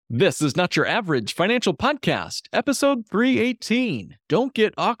This is Not Your Average Financial Podcast, episode 318. Don't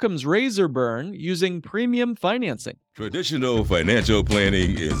get Occam's razor burn using premium financing. Traditional financial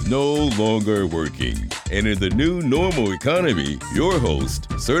planning is no longer working. And in the new normal economy, your host,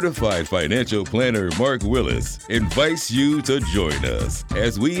 certified financial planner Mark Willis, invites you to join us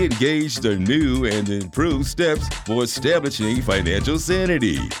as we engage the new and improved steps for establishing financial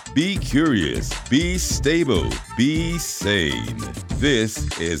sanity. Be curious, be stable, be sane.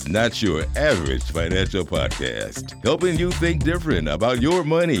 This is Not Your Average Financial Podcast, helping you think different about your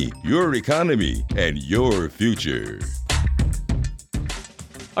money, your economy, and your future.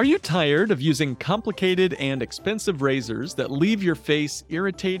 Are you tired of using complicated and expensive razors that leave your face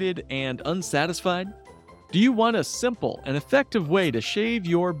irritated and unsatisfied? Do you want a simple and effective way to shave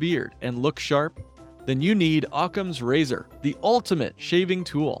your beard and look sharp? Then you need Occam's razor, the ultimate shaving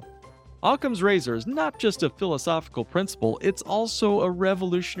tool. Occam's razor is not just a philosophical principle, it's also a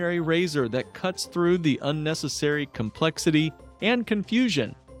revolutionary razor that cuts through the unnecessary complexity and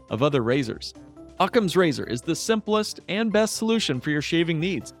confusion of other razors. Occam's razor is the simplest and best solution for your shaving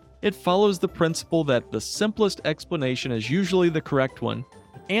needs. It follows the principle that the simplest explanation is usually the correct one,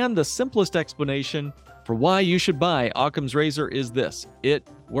 and the simplest explanation for why you should buy Occam's razor is this: it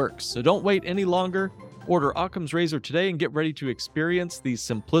works. So don't wait any longer. Order Occam's razor today and get ready to experience the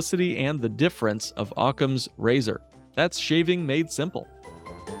simplicity and the difference of Occam's razor. That's shaving made simple.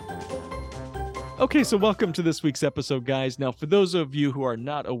 Okay, so welcome to this week's episode, guys. Now, for those of you who are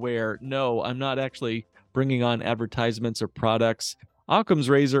not aware, no, I'm not actually bringing on advertisements or products. Occam's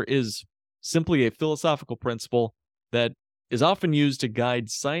razor is simply a philosophical principle that is often used to guide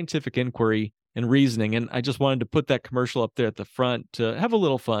scientific inquiry and reasoning, and I just wanted to put that commercial up there at the front to have a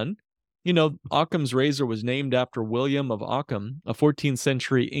little fun. You know, Occam's razor was named after William of Occam, a 14th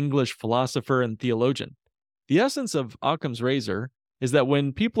century English philosopher and theologian. The essence of Occam's razor is that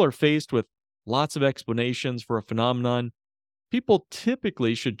when people are faced with lots of explanations for a phenomenon, people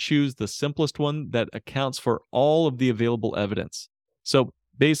typically should choose the simplest one that accounts for all of the available evidence. So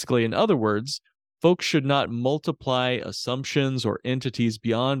basically, in other words, folks should not multiply assumptions or entities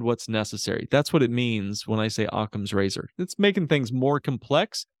beyond what's necessary. That's what it means when I say Occam's razor. It's making things more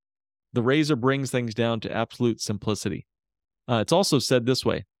complex. The razor brings things down to absolute simplicity. It's also said this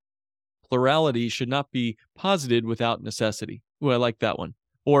way: plurality should not be posited without necessity. Ooh, I like that one.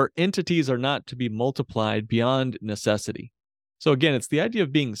 Or entities are not to be multiplied beyond necessity. So again, it's the idea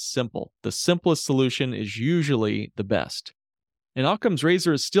of being simple. The simplest solution is usually the best. And Occam's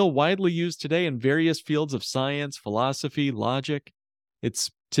razor is still widely used today in various fields of science, philosophy, logic. It's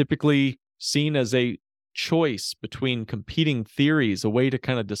typically seen as a choice between competing theories, a way to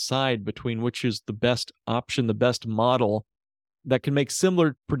kind of decide between which is the best option, the best model that can make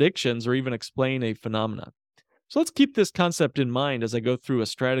similar predictions or even explain a phenomenon. So let's keep this concept in mind as I go through a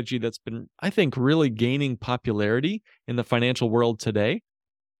strategy that's been, I think, really gaining popularity in the financial world today.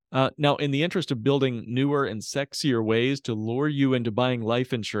 Now, in the interest of building newer and sexier ways to lure you into buying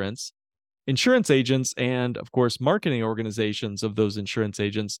life insurance, insurance agents and, of course, marketing organizations of those insurance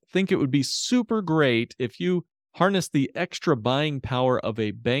agents think it would be super great if you harness the extra buying power of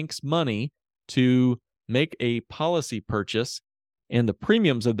a bank's money to make a policy purchase and the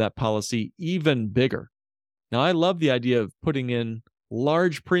premiums of that policy even bigger. Now, I love the idea of putting in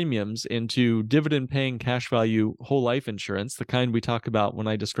large premiums into dividend-paying cash value whole life insurance, the kind we talk about when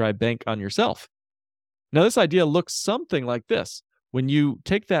I describe Bank on Yourself. Now, this idea looks something like this. When you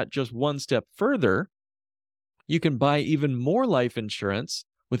take that just one step further, you can buy even more life insurance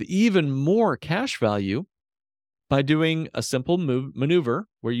with even more cash value by doing a simple maneuver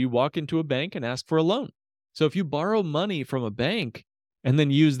where you walk into a bank and ask for a loan. So if you borrow money from a bank and then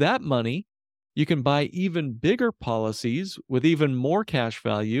use that money, you can buy even bigger policies with even more cash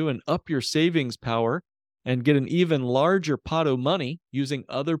value and up your savings power and get an even larger pot of money using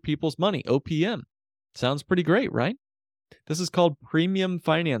other people's money, OPM. Sounds pretty great, right? This is called premium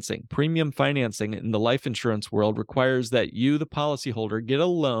financing. Premium financing in the life insurance world requires that you, the policyholder, get a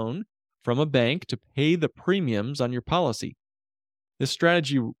loan from a bank to pay the premiums on your policy. This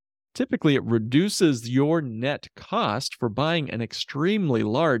strategy typically, it reduces your net cost for buying an extremely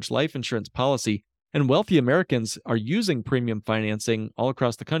large life insurance policy, and wealthy Americans are using premium financing all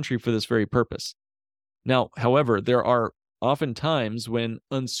across the country for this very purpose. Now, however, there are often times when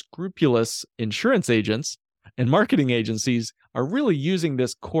unscrupulous insurance agents and marketing agencies are really using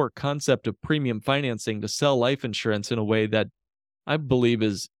this core concept of premium financing to sell life insurance in a way that I believe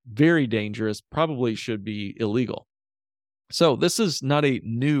is very dangerous, probably should be illegal. So this is not a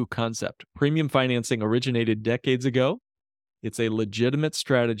new concept. Premium financing originated decades ago. It's a legitimate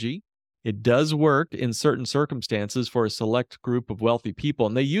strategy. It does work in certain circumstances for a select group of wealthy people,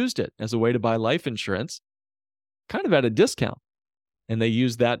 and they used it as a way to buy life insurance, kind of at a discount. And they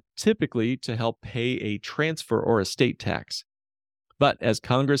use that typically to help pay a transfer or estate tax. But as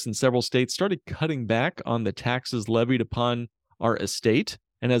Congress in several states started cutting back on the taxes levied upon our estate,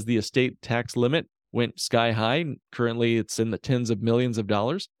 and as the estate tax limit went sky high, currently it's in the tens of millions of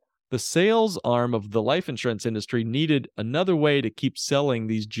dollars, the sales arm of the life insurance industry needed another way to keep selling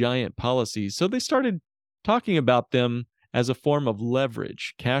these giant policies. So they started talking about them as a form of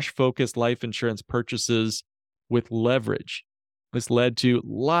leverage, cash-focused life insurance purchases with leverage. This led to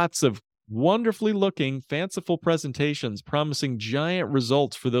lots of wonderfully looking, fanciful presentations promising giant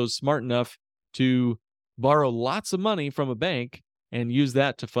results for those smart enough to borrow lots of money from a bank and use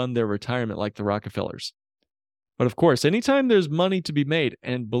that to fund their retirement like the Rockefellers. But of course, anytime there's money to be made,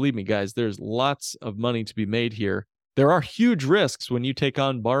 and believe me, guys, there's lots of money to be made here, there are huge risks when you take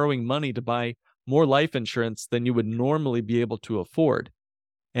on borrowing money to buy more life insurance than you would normally be able to afford.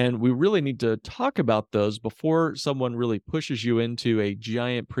 And we really need to talk about those before someone really pushes you into a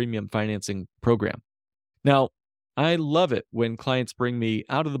giant premium financing program. Now, I love it when clients bring me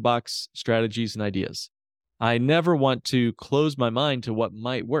out of the box strategies and ideas. I never want to close my mind to what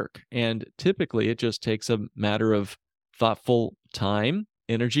might work. And typically, it just takes a matter of thoughtful time,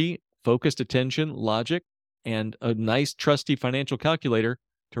 energy, focused attention, logic, and a nice, trusty financial calculator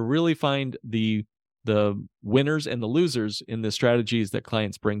to really find the winners and the losers in the strategies that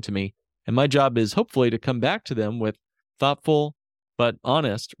clients bring to me. And my job is hopefully to come back to them with thoughtful but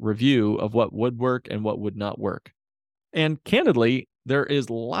honest review of what would work and what would not work. And candidly, there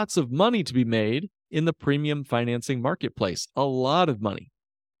is lots of money to be made in the premium financing marketplace, a lot of money.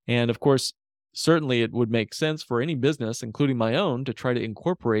 And of course, certainly it would make sense for any business, including my own, to try to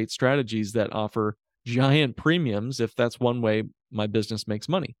incorporate strategies that offer giant premiums if that's one way my business makes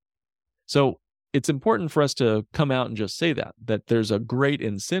money. So it's important for us to come out and just say that there's a great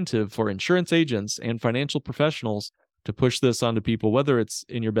incentive for insurance agents and financial professionals to push this onto people, whether it's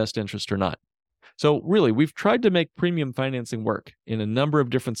in your best interest or not. So really, we've tried to make premium financing work in a number of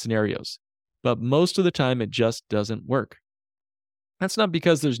different scenarios, but most of the time it just doesn't work. That's not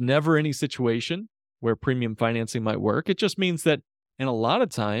because there's never any situation where premium financing might work. It just means that in a lot of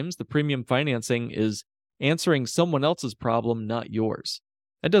times, the premium financing is answering someone else's problem, not yours.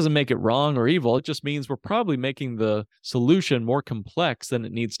 That doesn't make it wrong or evil. It just means we're probably making the solution more complex than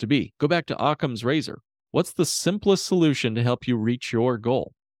it needs to be. Go back to Occam's razor. What's the simplest solution to help you reach your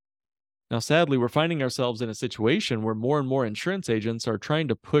goal? Now, sadly, we're finding ourselves in a situation where more and more insurance agents are trying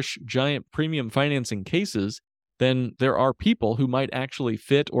to push giant premium financing cases than there are people who might actually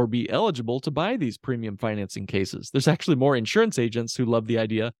fit or be eligible to buy these premium financing cases. There's actually more insurance agents who love the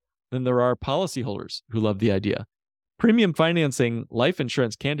idea than there are policyholders who love the idea. Premium financing life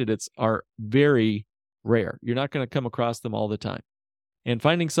insurance candidates are very rare. You're not going to come across them all the time. And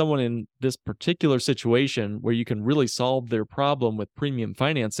finding someone in this particular situation where you can really solve their problem with premium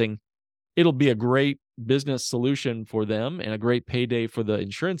financing, it'll be a great business solution for them and a great payday for the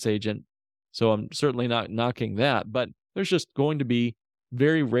insurance agent. So I'm certainly not knocking that, but there's just going to be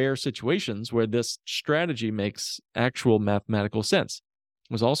very rare situations where this strategy makes actual mathematical sense.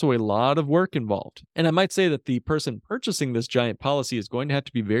 There's also a lot of work involved. And I might say that the person purchasing this giant policy is going to have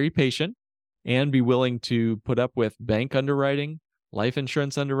to be very patient and be willing to put up with bank underwriting, life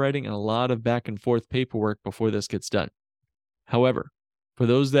insurance underwriting, and a lot of back and forth paperwork before this gets done. However, for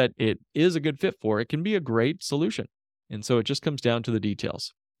those that it is a good fit for, it can be a great solution. And so it just comes down to the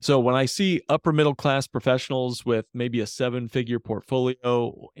details. So when I see upper middle class professionals with maybe a 7-figure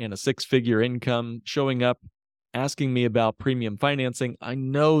portfolio and a 6-figure income showing up asking me about premium financing, I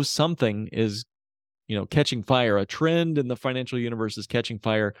know something is, catching fire. A trend in the financial universe is catching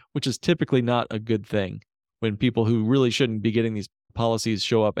fire, which is typically not a good thing when people who really shouldn't be getting these policies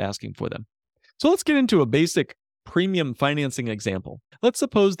show up asking for them. So let's get into a basic premium financing example. Let's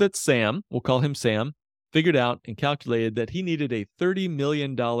suppose that Sam, we'll call him Sam, figured out and calculated that he needed a $30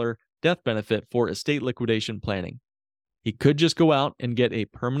 million death benefit for estate liquidation planning. He could just go out and get a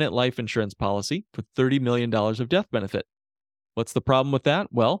permanent life insurance policy for $30 million of death benefit. What's the problem with that?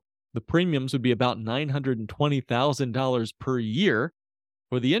 Well, the premiums would be about $920,000 per year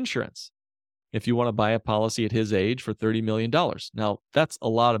for the insurance if you want to buy a policy at his age for $30 million. Now, that's a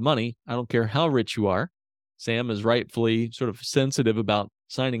lot of money. I don't care how rich you are. Sam is rightfully sort of sensitive about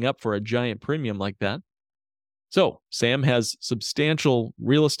signing up for a giant premium like that. So Sam has substantial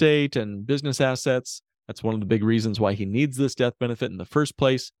real estate and business assets. That's one of the big reasons why he needs this death benefit in the first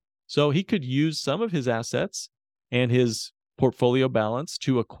place. So he could use some of his assets and his portfolio balance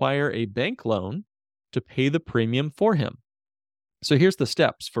to acquire a bank loan to pay the premium for him. So here's the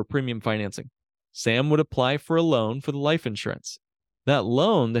steps for premium financing. Sam would apply for a loan for the life insurance. That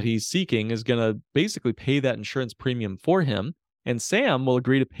loan that he's seeking is going to basically pay that insurance premium for him, and Sam will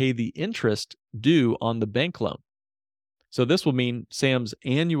agree to pay the interest due on the bank loan. So this will mean Sam's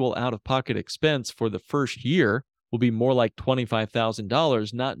annual out-of-pocket expense for the first year will be more like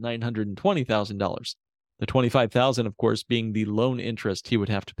 $25,000, not $920,000. The $25,000, of course, being the loan interest he would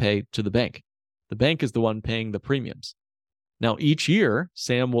have to pay to the bank. The bank is the one paying the premiums. Now, each year,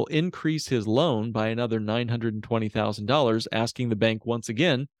 Sam will increase his loan by another $920,000, asking the bank once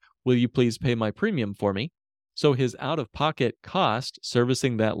again, will you please pay my premium for me? So his out-of-pocket cost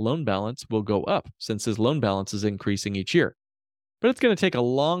servicing that loan balance will go up since his loan balance is increasing each year. But it's going to take a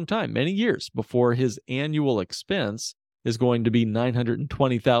long time, many years, before his annual expense is going to be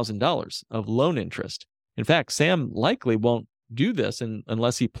 $920,000 of loan interest. In fact, Sam likely won't do this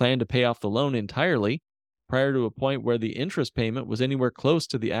unless he planned to pay off the loan entirely prior to a point where the interest payment was anywhere close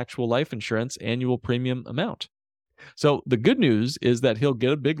to the actual life insurance annual premium amount. So the good news is that he'll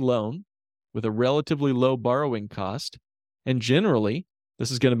get a big loan with a relatively low borrowing cost, and generally,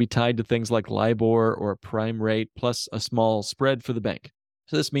 this is going to be tied to things like LIBOR or a prime rate plus a small spread for the bank.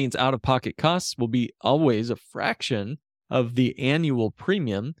 So this means out-of-pocket costs will be always a fraction of the annual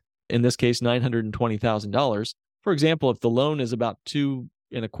premium, in this case, $920,000. For example, if the loan is about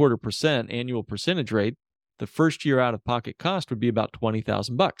 2.25% annual percentage rate, the first year out-of-pocket cost would be about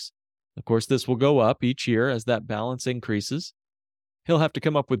 $20,000. Of course, this will go up each year as that balance increases. He'll have to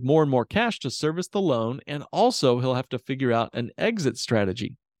come up with more and more cash to service the loan, and also he'll have to figure out an exit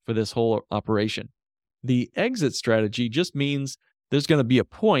strategy for this whole operation. The exit strategy just means there's going to be a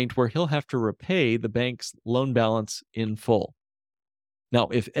point where he'll have to repay the bank's loan balance in full. Now,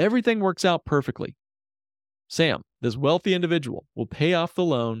 if everything works out perfectly, Sam, this wealthy individual, will pay off the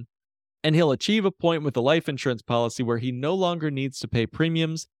loan, and he'll achieve a point with the life insurance policy where he no longer needs to pay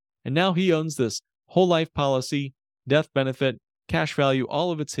premiums, and now he owns this whole life policy, death benefit, cash value,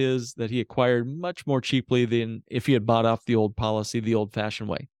 all of it's his that he acquired much more cheaply than if he had bought off the old policy the old-fashioned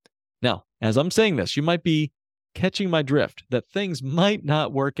way. Now, as I'm saying this, you might be catching my drift that things might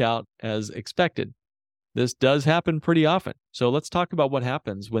not work out as expected. This does happen pretty often. So let's talk about what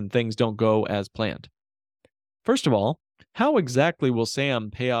happens when things don't go as planned. First of all, how exactly will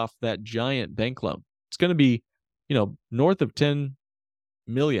Sam pay off that giant bank loan? It's going to be, north of $10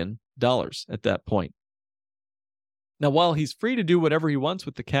 million at that point. Now, while he's free to do whatever he wants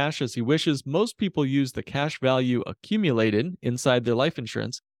with the cash as he wishes, most people use the cash value accumulated inside their life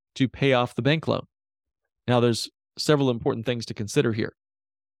insurance to pay off the bank loan. Now, there's several important things to consider here.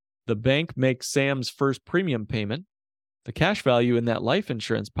 The bank makes Sam's first premium payment. The cash value in that life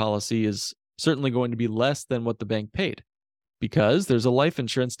insurance policy is certainly going to be less than what the bank paid because there's a life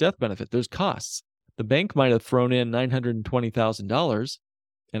insurance death benefit. There's costs. The bank might have thrown in $920,000,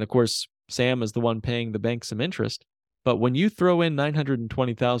 and of course, Sam is the one paying the bank some interest. But when you throw in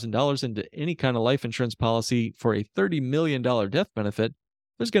 $920,000 into any kind of life insurance policy for a $30 million death benefit,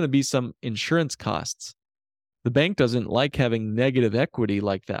 there's going to be some insurance costs. The bank doesn't like having negative equity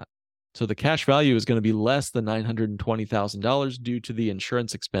like that. So the cash value is going to be less than $920,000 due to the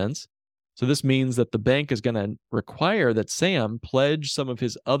insurance expense. So this means that the bank is going to require that Sam pledge some of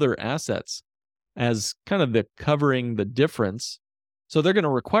his other assets as kind of the covering the difference. So they're going to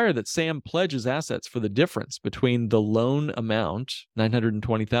require that Sam pledges assets for the difference between the loan amount,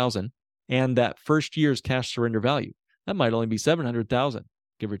 $920,000, and that first year's cash surrender value. That might only be $700,000,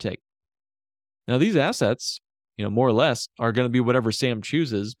 give or take. Now, these assets, more or less, are going to be whatever Sam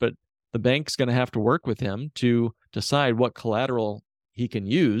chooses, but the bank's going to have to work with him to decide what collateral he can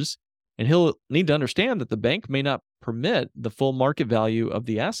use, and he'll need to understand that the bank may not permit the full market value of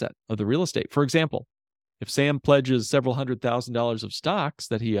the asset, of the real estate. For example, if Sam pledges several $100,000 of stocks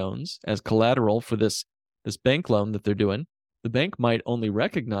that he owns as collateral for this bank loan that they're doing, the bank might only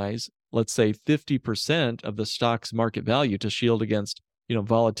recognize, let's say, 50% of the stock's market value to shield against,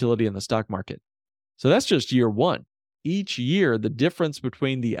 volatility in the stock market. So that's just year one. Each year, the difference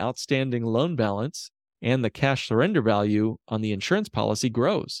between the outstanding loan balance and the cash surrender value on the insurance policy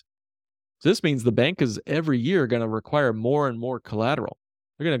grows. So this means the bank is every year going to require more and more collateral.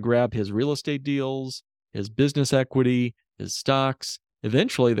 They're going to grab his real estate deals, his business equity, his stocks.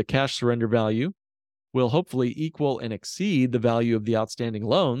 Eventually, the cash surrender value will hopefully equal and exceed the value of the outstanding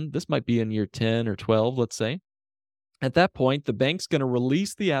loan. This might be in year 10 or 12, let's say. At that point, the bank's going to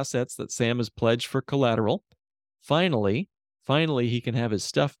release the assets that Sam has pledged for collateral. Finally, he can have his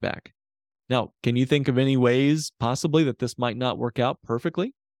stuff back. Now, can you think of any ways possibly that this might not work out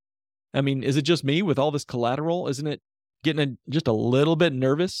perfectly? I mean, is it just me with all this collateral? Isn't it getting just a little bit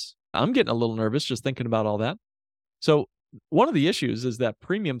nervous? I'm getting a little nervous just thinking about all that. So one of the issues is that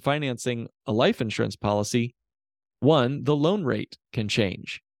premium financing a life insurance policy, one, the loan rate can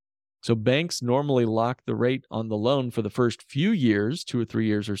change. So banks normally lock the rate on the loan for the first few years, 2 or 3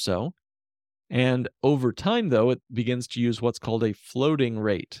 years or so. And over time, though, it begins to use what's called a floating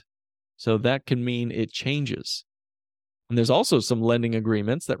rate. So that can mean it changes. And there's also some lending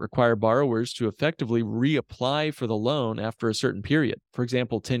agreements that require borrowers to effectively reapply for the loan after a certain period, for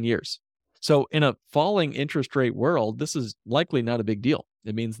example, 10 years. So in a falling interest rate world, this is likely not a big deal.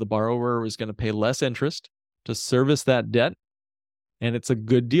 It means the borrower is going to pay less interest to service that debt, and it's a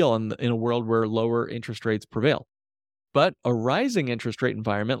good deal in a world where lower interest rates prevail. But a rising interest rate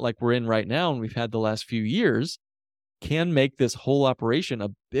environment like we're in right now and we've had the last few years can make this whole operation a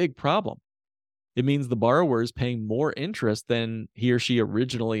big problem. It means the borrower is paying more interest than he or she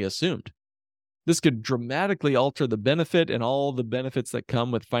originally assumed. This could dramatically alter the benefit and all the benefits that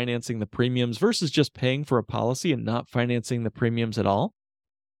come with financing the premiums versus just paying for a policy and not financing the premiums at all.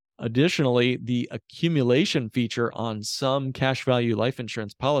 Additionally, the accumulation feature on some cash value life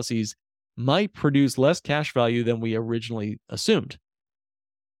insurance policies might produce less cash value than we originally assumed.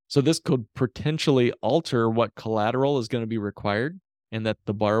 So this could potentially alter what collateral is going to be required and that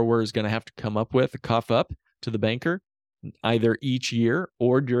the borrower is going to have to come up with, cough up to the banker, either each year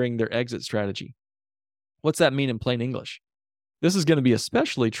or during their exit strategy. What's that mean in plain English? This is going to be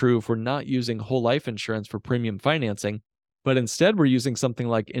especially true if we're not using whole life insurance for premium financing, but instead we're using something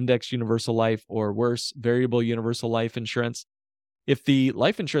like indexed universal life or worse, variable universal life insurance. If the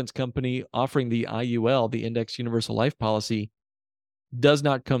life insurance company offering the IUL, the indexed universal life policy, does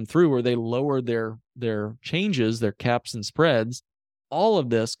not come through or they lower their changes, their caps and spreads, all of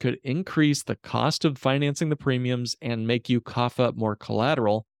this could increase the cost of financing the premiums and make you cough up more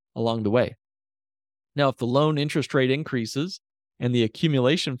collateral along the way. Now, if the loan interest rate increases and the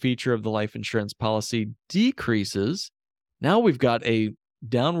accumulation feature of the life insurance policy decreases, now we've got a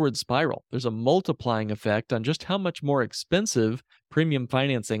downward spiral. There's a multiplying effect on just how much more expensive premium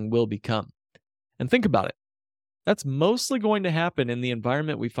financing will become. And think about it. That's mostly going to happen in the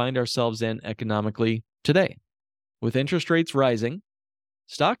environment we find ourselves in economically today. With interest rates rising,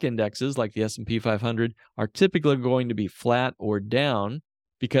 stock indexes like the S&P 500 are typically going to be flat or down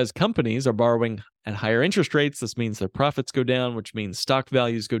because companies are borrowing at higher interest rates. This means their profits go down, which means stock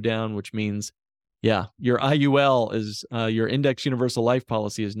values go down, which means, your IUL is your index universal life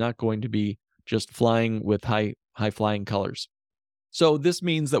policy is not going to be just flying with high flying colors. So this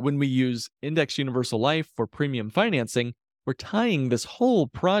means that when we use index universal life for premium financing, we're tying this whole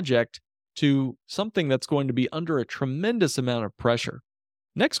project to something that's going to be under a tremendous amount of pressure.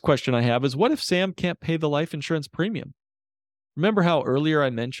 Next question I have is, what if Sam can't pay the life insurance premium? Remember how earlier I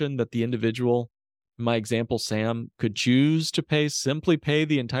mentioned that the individual, in my example, Sam, could choose to simply pay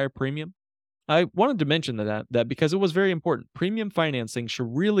the entire premium? I wanted to mention that because it was very important. Premium financing should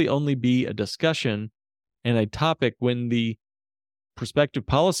really only be a discussion and a topic when the prospective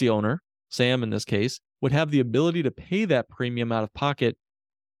policy owner, Sam in this case, would have the ability to pay that premium out of pocket,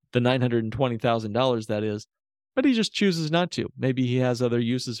 the $920,000 that is, but he just chooses not to. Maybe he has other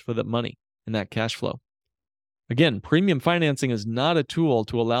uses for that money and that cash flow. Again, premium financing is not a tool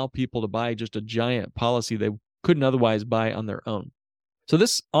to allow people to buy just a giant policy they couldn't otherwise buy on their own. So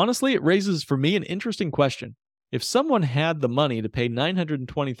this, honestly, it raises for me an interesting question. If someone had the money to pay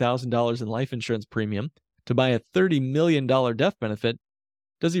 $920,000 in life insurance premium to buy a $30 million death benefit,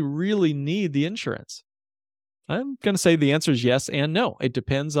 does he really need the insurance? I'm going to say the answer is yes and no. It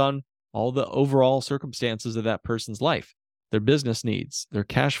depends on all the overall circumstances of that person's life, their business needs, their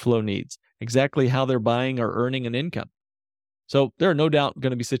cash flow needs, exactly how they're buying or earning an income. So there are no doubt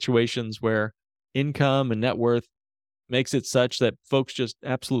going to be situations where income and net worth makes it such that folks just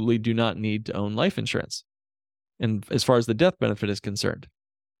absolutely do not need to own life insurance, and as far as the death benefit is concerned.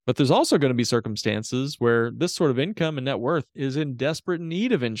 But there's also going to be circumstances where this sort of income and net worth is in desperate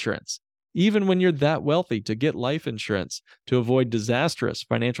need of insurance, even when you're that wealthy, to get life insurance to avoid disastrous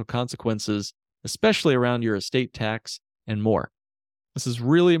financial consequences, especially around your estate tax and more. This is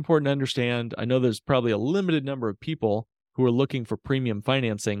really important to understand. I know there's probably a limited number of people who are looking for premium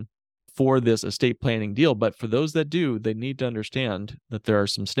financing for this estate planning deal, but for those that do, they need to understand that there are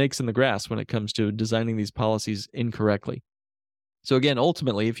some snakes in the grass when it comes to designing these policies incorrectly. So again,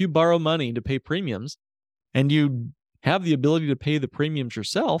 ultimately, if you borrow money to pay premiums and you have the ability to pay the premiums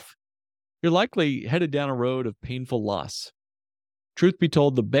yourself, you're likely headed down a road of painful loss. Truth be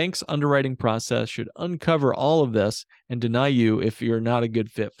told, the bank's underwriting process should uncover all of this and deny you if you're not a good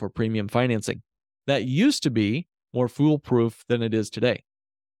fit for premium financing. That used to be more foolproof than it is today.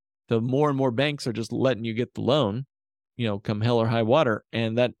 The more and more banks are just letting you get the loan, come hell or high water,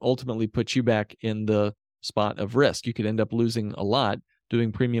 and that ultimately puts you back in the spot of risk. You could end up losing a lot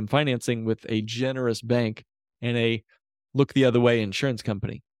doing premium financing with a generous bank and a look the other way insurance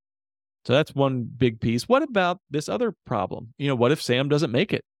company. So that's one big piece. What about this other problem? What if Sam doesn't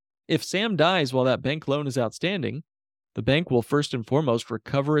make it? If Sam dies while that bank loan is outstanding, the bank will first and foremost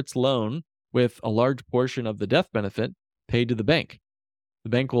recover its loan with a large portion of the death benefit paid to the bank. The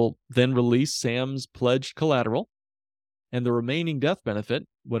bank will then release Sam's pledged collateral, and the remaining death benefit,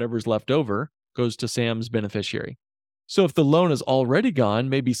 whatever's left over, goes to Sam's beneficiary. So if the loan is already gone,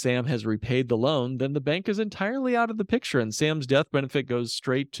 maybe Sam has repaid the loan, then the bank is entirely out of the picture and Sam's death benefit goes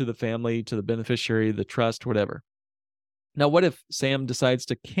straight to the family, to the beneficiary, the trust, whatever. Now, what if Sam decides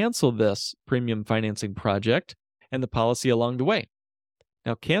to cancel this premium financing project and the policy along the way?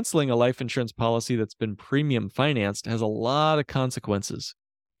 Now, canceling a life insurance policy that's been premium financed has a lot of consequences.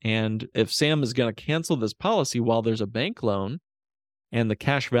 And if Sam is going to cancel this policy while there's a bank loan and the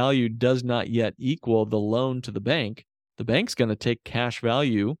cash value does not yet equal the loan to the bank's going to take cash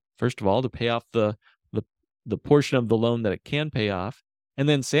value, first of all, to pay off the portion of the loan that it can pay off. And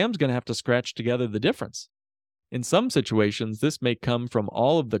then Sam's going to have to scratch together the difference. In some situations, this may come from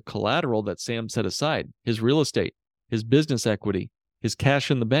all of the collateral that Sam set aside, his real estate, his business equity, his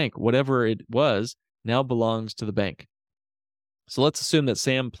cash in the bank, whatever it was, now belongs to the bank. So let's assume that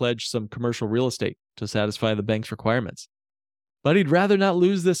Sam pledged some commercial real estate to satisfy the bank's requirements. But he'd rather not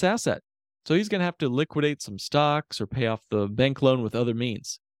lose this asset. So he's going to have to liquidate some stocks or pay off the bank loan with other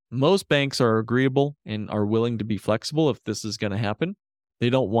means. Most banks are agreeable and are willing to be flexible if this is going to happen. They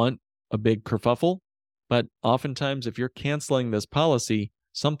don't want a big kerfuffle. But oftentimes, if you're canceling this policy,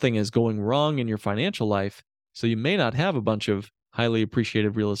 something is going wrong in your financial life. So you may not have a bunch of highly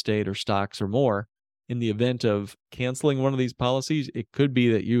appreciated real estate or stocks or more. In the event of canceling one of these policies, it could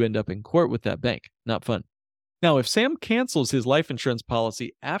be that you end up in court with that bank. Not fun. Now, if Sam cancels his life insurance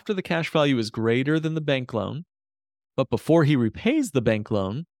policy after the cash value is greater than the bank loan, but before he repays the bank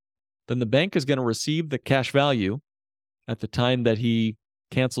loan, then the bank is going to receive the cash value at the time that he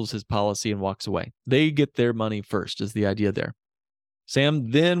cancels his policy and walks away. They get their money first, is the idea there.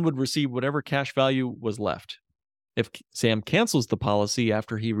 Sam then would receive whatever cash value was left. If Sam cancels the policy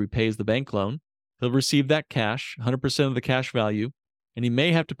after he repays the bank loan, he'll receive that cash, 100% of the cash value, and he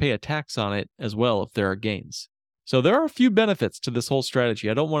may have to pay a tax on it as well if there are gains. So there are a few benefits to this whole strategy.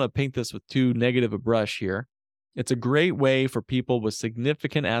 I don't want to paint this with too negative a brush here. It's a great way for people with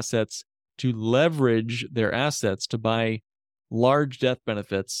significant assets to leverage their assets to buy large death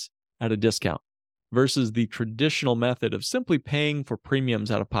benefits at a discount versus the traditional method of simply paying for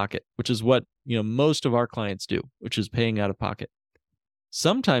premiums out of pocket, which is what most of our clients do, which is paying out of pocket.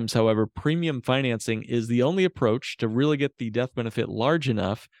 Sometimes, however, premium financing is the only approach to really get the death benefit large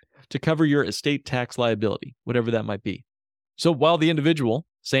enough to cover your estate tax liability, whatever that might be. So while the individual,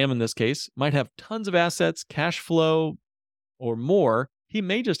 Sam in this case, might have tons of assets, cash flow, or more, he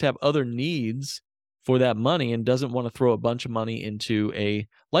may just have other needs for that money and doesn't want to throw a bunch of money into a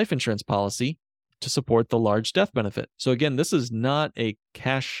life insurance policy to support the large death benefit. So again, this is not a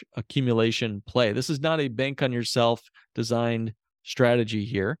cash accumulation play. This is not a bank on yourself designed strategy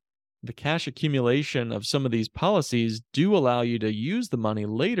here. The cash accumulation of some of these policies do allow you to use the money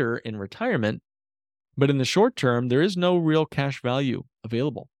later in retirement, but in the short term, there is no real cash value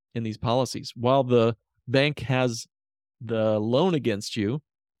available in these policies. While the bank has the loan against you,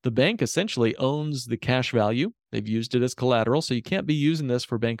 the bank essentially owns the cash value. They've used it as collateral, so you can't be using this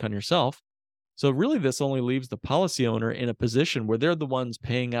for bank on yourself. So really, this only leaves the policy owner in a position where they're the ones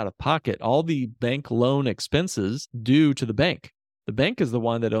paying out of pocket all the bank loan expenses due to the bank. The bank is the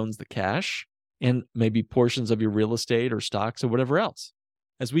one that owns the cash and maybe portions of your real estate or stocks or whatever else.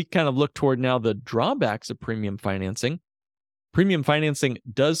 As we kind of look toward now the drawbacks of premium financing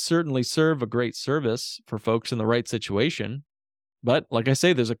does certainly serve a great service for folks in the right situation. But like I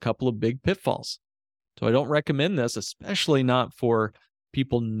say, there's a couple of big pitfalls. So I don't recommend this, especially not for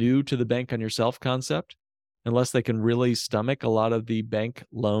people new to the bank on yourself concept, unless they can really stomach a lot of the bank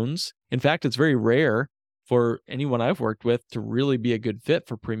loans. In fact, it's very rare for anyone I've worked with to really be a good fit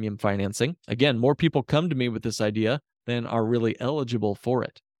for premium financing. Again, more people come to me with this idea than are really eligible for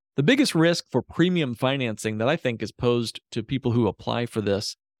it. The biggest risk for premium financing that I think is posed to people who apply for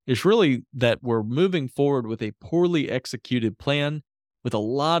this is really that we're moving forward with a poorly executed plan with a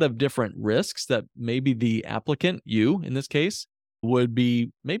lot of different risks that maybe the applicant, you in this case, would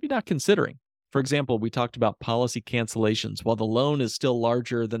be maybe not considering. For example, we talked about policy cancellations while the loan is still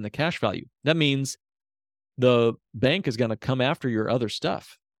larger than the cash value. That means the bank is going to come after your other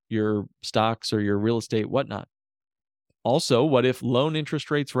stuff, your stocks or your real estate, whatnot. Also, what if loan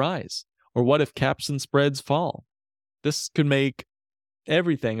interest rates rise? Or what if caps and spreads fall? This could make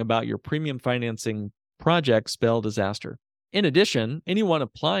everything about your premium financing projects spell disaster. In addition, anyone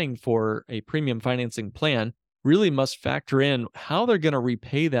applying for a premium financing plan really must factor in how they're going to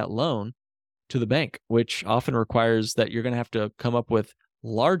repay that loan to the bank, which often requires that you're going to have to come up with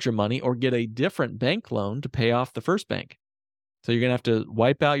larger money or get a different bank loan to pay off the first bank. So you're going to have to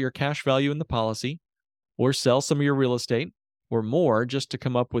wipe out your cash value in the policy or sell some of your real estate or more just to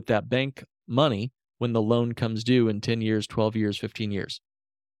come up with that bank money when the loan comes due in 10 years, 12 years, 15 years.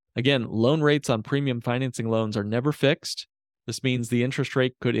 Again, loan rates on premium financing loans are never fixed. This means the interest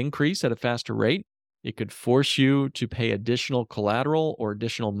rate could increase at a faster rate. It could force you to pay additional collateral or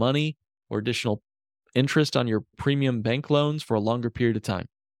additional money or additional interest on your premium bank loans for a longer period of time.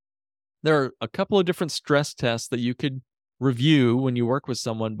 There are a couple of different stress tests that you could review when you work with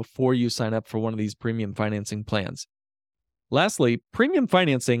someone before you sign up for one of these premium financing plans. Lastly, premium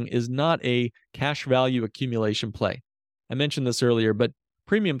financing is not a cash value accumulation play. I mentioned this earlier, but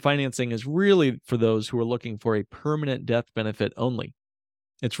premium financing is really for those who are looking for a permanent death benefit only.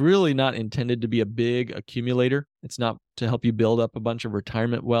 It's really not intended to be a big accumulator. It's not to help you build up a bunch of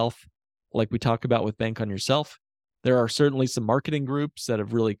retirement wealth like we talk about with Bank on Yourself. There are certainly some marketing groups that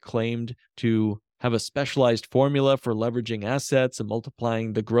have really claimed to have a specialized formula for leveraging assets and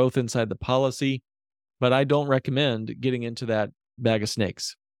multiplying the growth inside the policy, but I don't recommend getting into that bag of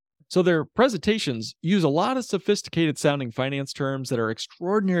snakes. So their presentations use a lot of sophisticated sounding finance terms that are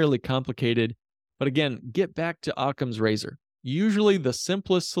extraordinarily complicated, but again, get back to Occam's razor. Usually the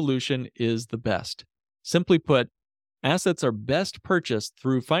simplest solution is the best. Simply put, assets are best purchased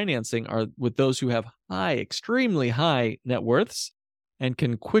through financing with those who have high, extremely high net worths and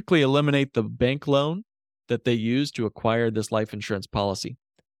can quickly eliminate the bank loan that they use to acquire this life insurance policy.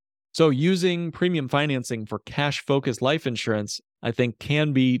 So using premium financing for cash-focused life insurance, I think,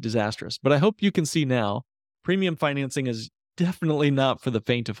 can be disastrous. But I hope you can see now, premium financing is definitely not for the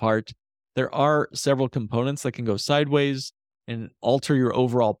faint of heart. There are several components that can go sideways and alter your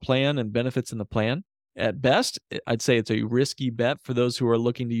overall plan and benefits in the plan. At best, I'd say it's a risky bet for those who are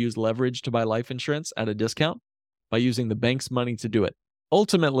looking to use leverage to buy life insurance at a discount by using the bank's money to do it.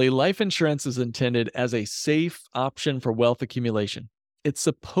 Ultimately, life insurance is intended as a safe option for wealth accumulation. It's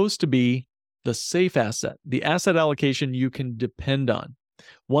supposed to be the safe asset, the asset allocation you can depend on,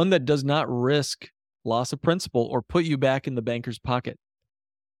 one that does not risk loss of principal or put you back in the banker's pocket.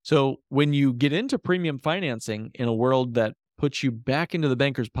 So when you get into premium financing in a world that puts you back into the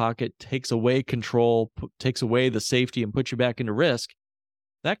banker's pocket, takes away control, takes away the safety, and puts you back into risk,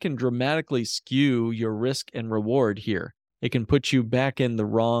 that can dramatically skew your risk and reward here. It can put you back in the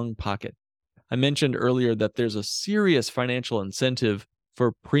wrong pocket. I mentioned earlier that there's a serious financial incentive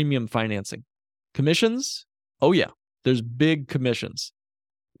for premium financing. Commissions? Oh yeah, there's big commissions.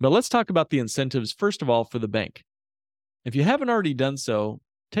 But let's talk about the incentives, first of all, for the bank. If you haven't already done so,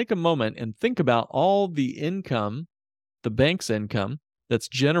 take a moment and think about all the income, the bank's income, that's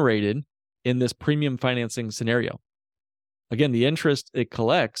generated in this premium financing scenario. Again, the interest it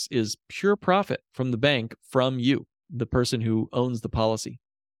collects is pure profit from the bank from you, the person who owns the policy.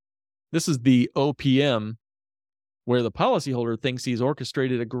 This is the OPM, where the policyholder thinks he's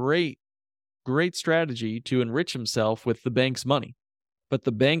orchestrated a great strategy to enrich himself with the bank's money. But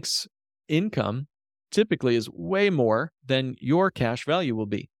the bank's income typically is way more than your cash value will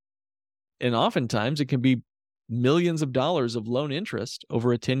be. And oftentimes it can be millions of dollars of loan interest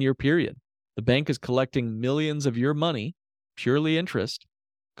over a 10-year period. The bank is collecting millions of your money, purely interest,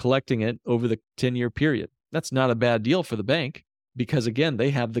 collecting it over the 10-year period. That's not a bad deal for the bank because, again, they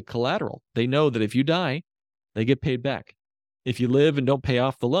have the collateral. They know that if you die, they get paid back. If you live and don't pay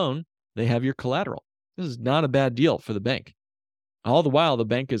off the loan, they have your collateral. This is not a bad deal for the bank. All the while, the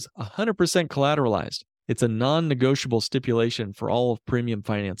bank is 100% collateralized. It's a non-negotiable stipulation for all of premium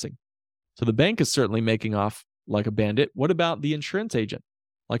financing. So the bank is certainly making off like a bandit. What about the insurance agent?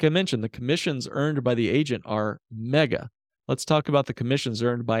 Like I mentioned, the commissions earned by the agent are mega. Let's talk about the commissions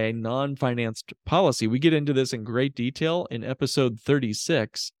earned by a non-financed policy. We get into this in great detail in episode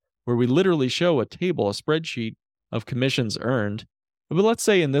 36, where we literally show a table, a spreadsheet of commissions earned. But let's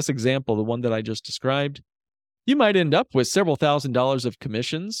say in this example, the one that I just described, you might end up with several $1,000s of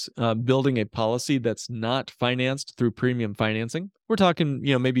commissions building a policy that's not financed through premium financing. We're talking,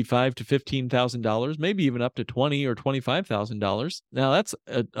 maybe $5,000 to $15,000, maybe even up to $20,000 or $25,000. Now that's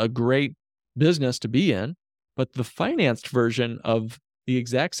a great business to be in, but the financed version of the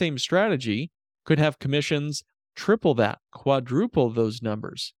exact same strategy could have commissions triple that, quadruple those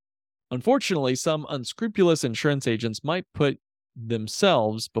numbers. Unfortunately, some unscrupulous insurance agents might put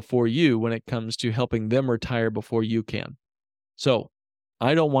themselves before you when it comes to helping them retire before you can. So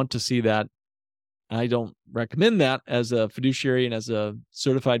I don't want to see that. I don't recommend that as a fiduciary and as a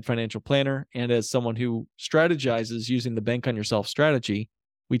certified financial planner and as someone who strategizes using the bank on yourself strategy.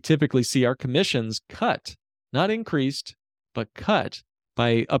 We typically see our commissions cut, not increased, but cut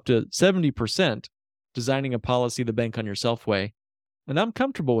by up to 70%, designing a policy the bank on yourself way. And I'm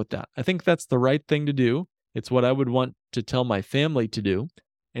comfortable with that. I think that's the right thing to do. It's what I would want to tell my family to do.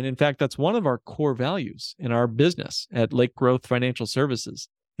 And in fact, that's one of our core values in our business at Lake Growth Financial Services,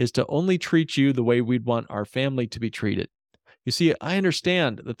 is to only treat you the way we'd want our family to be treated. You see, I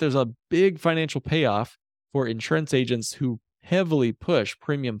understand that there's a big financial payoff for insurance agents who heavily push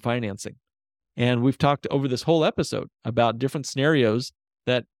premium financing. And we've talked over this whole episode about different scenarios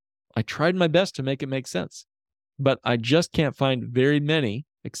that I tried my best to make it make sense. But I just can't find very many,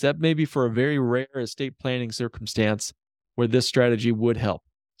 except maybe for a very rare estate planning circumstance, where this strategy would help.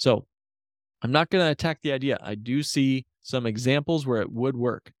 So I'm not going to attack the idea. I do see some examples where it would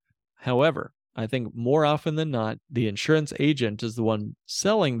work. However, I think more often than not, the insurance agent is the one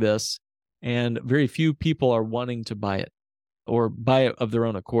selling this, and very few people are wanting to buy it or buy it of their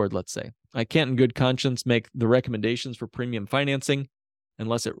own accord, let's say. I can't in good conscience make the recommendations for premium financing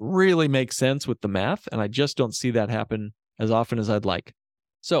unless it really makes sense with the math, and I just don't see that happen as often as I'd like.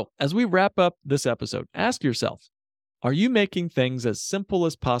 So, as we wrap up this episode, ask yourself, are you making things as simple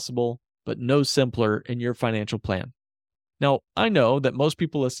as possible, but no simpler in your financial plan? Now, I know that most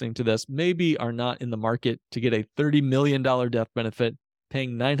people listening to this maybe are not in the market to get a $30 million death benefit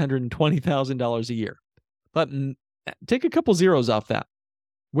paying $920,000 a year. But take a couple zeros off that.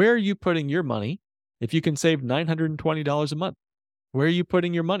 Where are you putting your money if you can save $920 a month? Where are you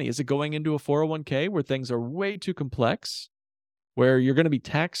putting your money? Is it going into a 401k where things are way too complex, where you're going to be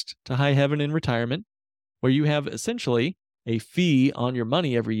taxed to high heaven in retirement, where you have essentially a fee on your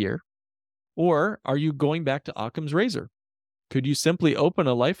money every year? Or are you going back to Occam's razor? Could you simply open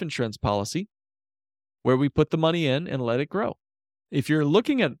a life insurance policy where we put the money in and let it grow? If you're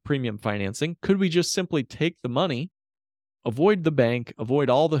looking at premium financing, could we just simply take the money, avoid the bank, avoid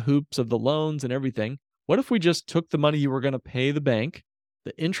all the hoops of the loans and everything? What if we just took the money you were going to pay the bank,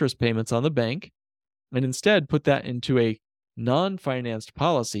 the interest payments on the bank, and instead put that into a non-financed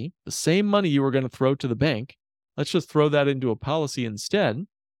policy, the same money you were going to throw to the bank? Let's just throw that into a policy instead,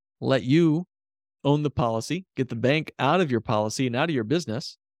 let you own the policy, get the bank out of your policy and out of your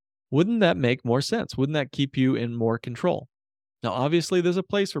business. Wouldn't that make more sense? Wouldn't that keep you in more control? Now, obviously, there's a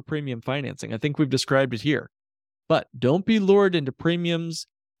place for premium financing. I think we've described it here. But don't be lured into premiums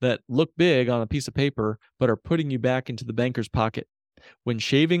that look big on a piece of paper, but are putting you back into the banker's pocket. When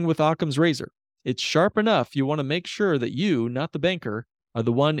shaving with Occam's razor, it's sharp enough you want to make sure that you, not the banker, are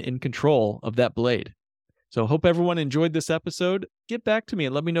the one in control of that blade. So hope everyone enjoyed this episode. Get back to me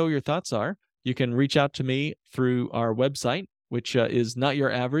and let me know what your thoughts are. You can reach out to me through our website, which is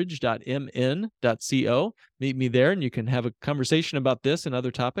notyouraverage.mn.co. Meet me there and you can have a conversation about this and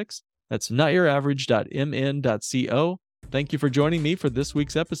other topics. That's notyouraverage.mn.co. Thank you for joining me for this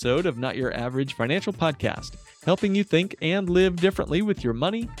week's episode of Not Your Average Financial Podcast, helping you think and live differently with your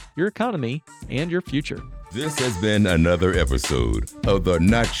money, your economy, and your future. This has been another episode of the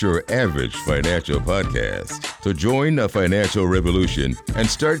Not Your Average Financial Podcast. To join a financial revolution and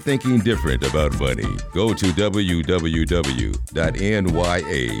start thinking different about money, go to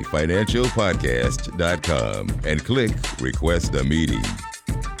www.nyafinancialpodcast.com and click Request a Meeting.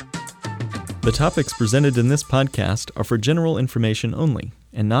 The topics presented in this podcast are for general information only,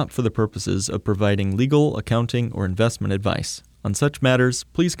 and not for the purposes of providing legal, accounting, or investment advice. On such matters,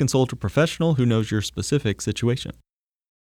 please consult a professional who knows your specific situation.